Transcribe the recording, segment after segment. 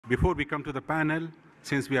before we come to the panel,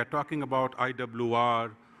 since we are talking about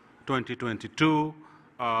IWR 2022,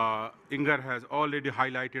 Inger has already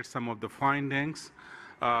highlighted some of the findings,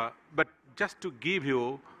 but just to give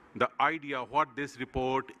you the idea what this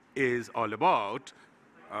report is all about,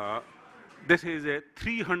 this is a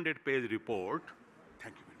 300-page report.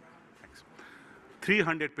 Thank you very much. Thanks.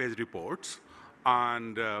 300-page reports,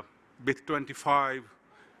 and with 25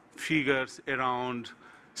 figures, around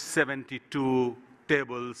 72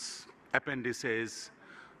 tables, appendices,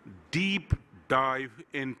 deep dive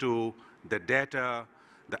into the data,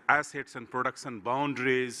 the assets and production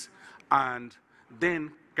boundaries, and then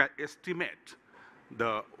estimate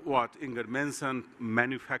what Inger mentioned,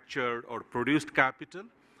 manufactured or produced capital,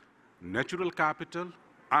 natural capital,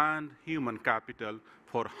 and human capital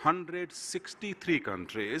for 163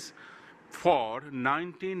 countries for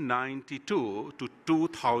 1992 to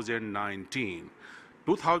 2019.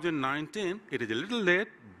 2019, it is a little late,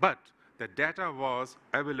 but the data was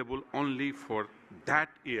available only for that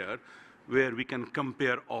year, where we can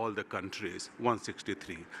compare all the countries,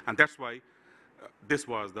 163. And that's why this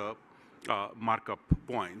was the markup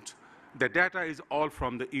point. The data is all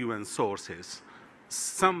from the UN sources.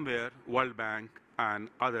 Somewhere, World Bank and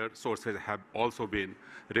other sources have also been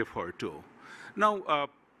referred to. Now,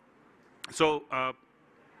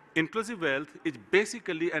 inclusive wealth is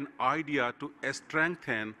basically an idea to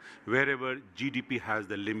strengthen wherever GDP has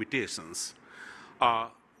the limitations.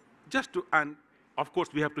 And of course,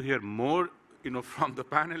 we have to hear more, from the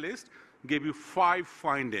panelists. Give you 5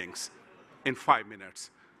 findings in 5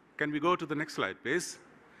 minutes. Can we go to the next slide, please?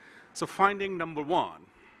 So finding number 1.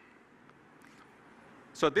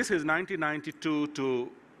 So this is 1992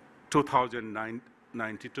 to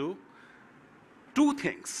 2092. 2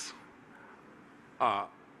 things.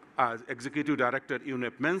 As Executive Director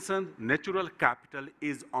UNEP mentioned, natural capital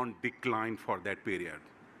is on decline for that period.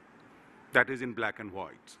 That is in black and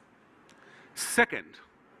white. Second,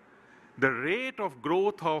 the rate of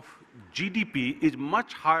growth of GDP is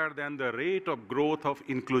much higher than the rate of growth of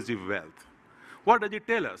inclusive wealth. What does it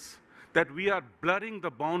tell us? That we are blurring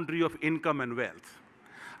the boundary of income and wealth.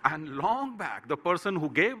 And long back, the person who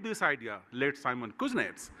gave this idea, late Simon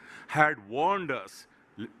Kuznets, had warned us,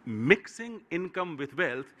 mixing income with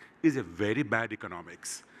wealth is a very bad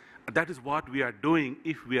economics. That is what we are doing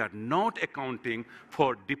if we are not accounting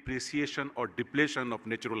for depreciation or depletion of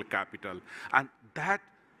natural capital. And that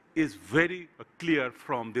is very clear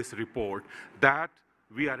from this report, that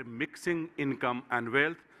we are mixing income and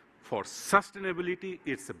wealth. For sustainability,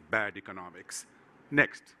 it's a bad economics.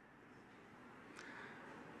 Next.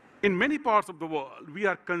 In many parts of the world, we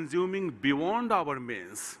are consuming beyond our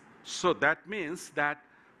means. So that means that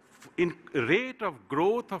in rate of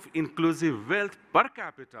growth of inclusive wealth per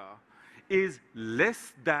capita is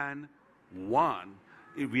less than 1.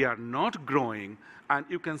 We are not growing, and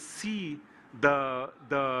you can see the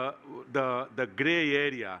gray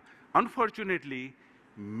area. Unfortunately,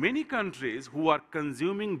 many countries who are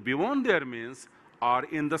consuming beyond their means are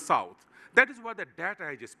in the south. That is what the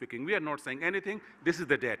data is speaking. We are not saying anything. This is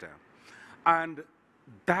the data. And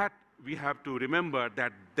that we have to remember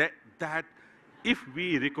that if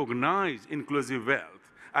we recognize inclusive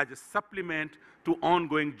wealth as a supplement to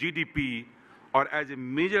ongoing GDP or as a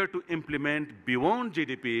measure to implement beyond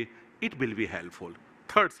GDP, it will be helpful.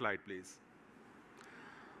 Third slide, please.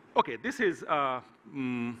 Okay, this is,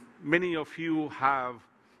 many of you have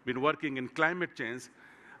been working in climate change.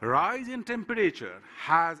 Rise in temperature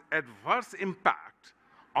has adverse impact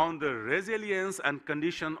on the resilience and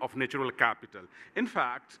condition of natural capital. In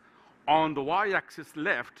fact, on the y-axis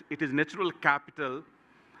left, it is natural capital,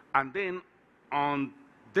 and then on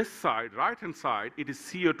this side, right-hand side, it is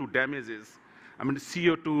CO2 damages,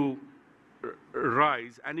 CO2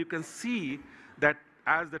 rise, and you can see that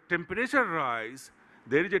as the temperature rise,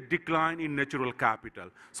 there is a decline in natural capital.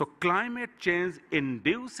 So climate change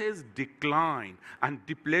induces decline and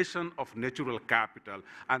depletion of natural capital.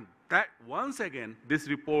 And that, once again, this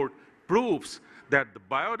report proves that the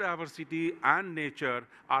biodiversity and nature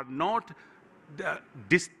are not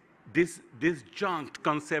disjunct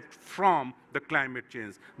concept from the climate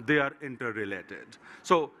change. They are interrelated.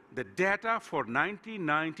 So the data for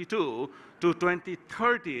 1992 to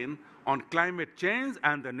 2013 on climate change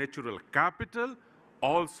and the natural capital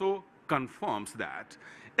also confirms that.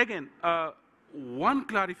 Again, one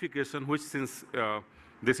clarification, which since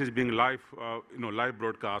this is being live, live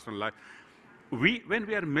broadcast on live, when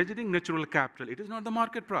we are measuring natural capital, it is not the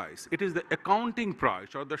market price. It is the accounting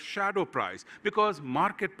price or the shadow price, because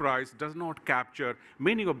market price does not capture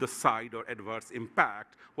many of the side or adverse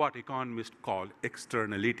impact, what economists call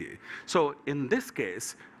externality. So in this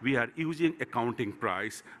case, we are using accounting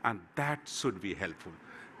price, and that should be helpful.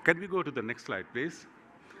 Can we go to the next slide, please?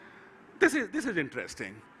 This is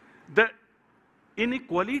interesting. The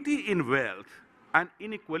inequality in wealth and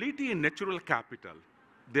inequality in natural capital,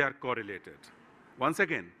 they are correlated. Once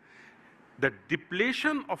again, the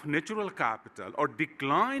depletion of natural capital or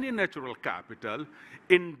decline in natural capital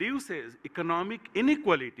induces economic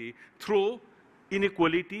inequality through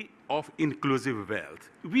inequality of inclusive wealth.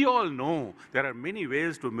 We all know there are many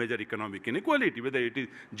ways to measure economic inequality, whether it is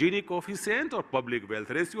Gini coefficient or public wealth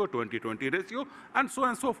ratio, 20-20 ratio, and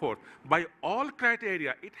so forth. By all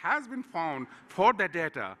criteria, it has been found for the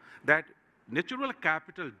data that natural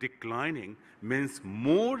capital declining means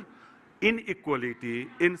more inequality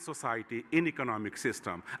in society, in economic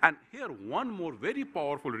system. And here, one more very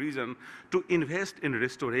powerful reason to invest in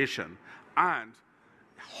restoration and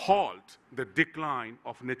halt the decline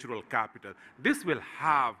of natural capital. This will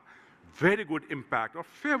have very good impact or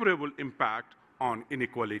favorable impact on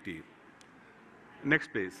inequality.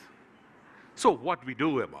 Next, please. So what we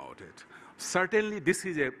do about it? Certainly, this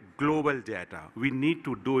is a global data. We need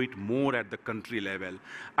to do it more at the country level.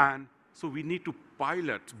 And so we need to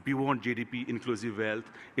pilot beyond GDP inclusive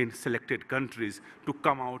wealth in selected countries to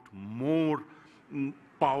come out more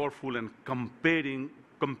powerful and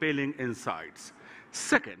compelling insights.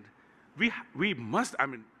 Second, we must,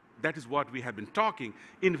 that is what we have been talking,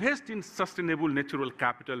 invest in sustainable natural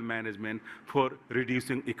capital management for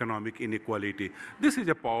reducing economic inequality. This is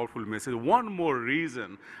a powerful message. One more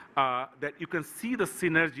reason that you can see the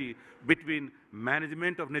synergy between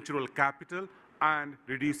management of natural capital and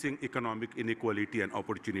reducing economic inequality and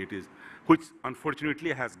opportunities, which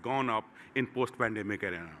unfortunately has gone up in post-pandemic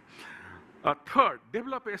era. Third,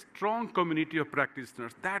 develop a strong community of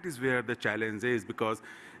practitioners. That is where the challenge is, because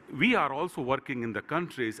we are also working in the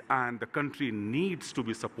countries, and the country needs to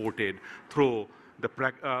be supported through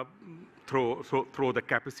the through the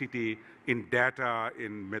capacity in data,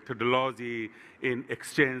 in methodology, in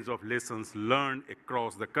exchange of lessons learned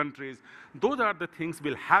across the countries. Those are the things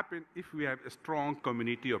will happen if we have a strong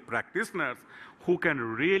community of practitioners who can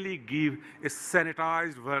really give a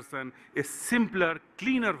sanitized version, a simpler,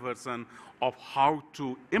 cleaner version of how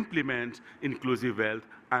to implement inclusive wealth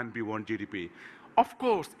and beyond GDP. Of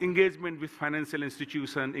course, engagement with financial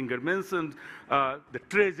institutions, Inger mentioned the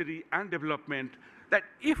treasury and development, that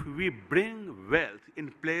if we bring wealth in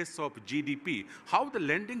place of GDP, how the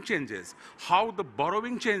lending changes, how the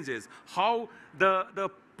borrowing changes, how the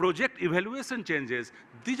project evaluation changes,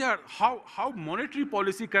 these are how monetary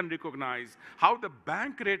policy can recognize, how the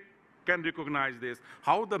bank rate can recognize this,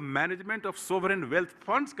 how the management of sovereign wealth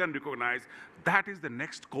funds can recognize. That is the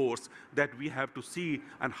next course that we have to see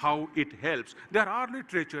and how it helps. There are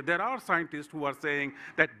literature, there are scientists who are saying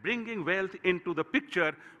that bringing wealth into the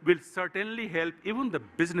picture will certainly help even the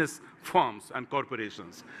business firms and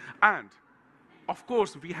corporations. And of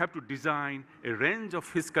course, we have to design a range of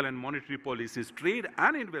fiscal and monetary policies, trade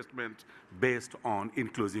and investment based on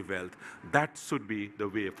inclusive wealth. That should be the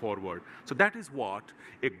way forward. So that is what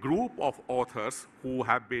a group of authors who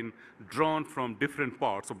have been drawn from different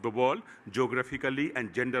parts of the world, geographically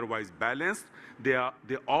and gender-wise balanced, they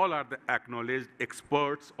all are the acknowledged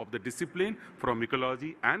experts of the discipline from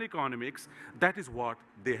ecology and economics. That is what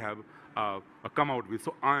they have come out with.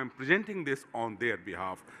 So I am presenting this on their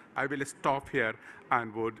behalf. I will stop here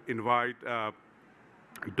and would invite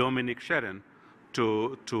Dominic Sharon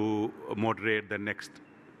to moderate the next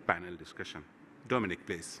panel discussion. Dominic,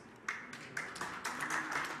 please.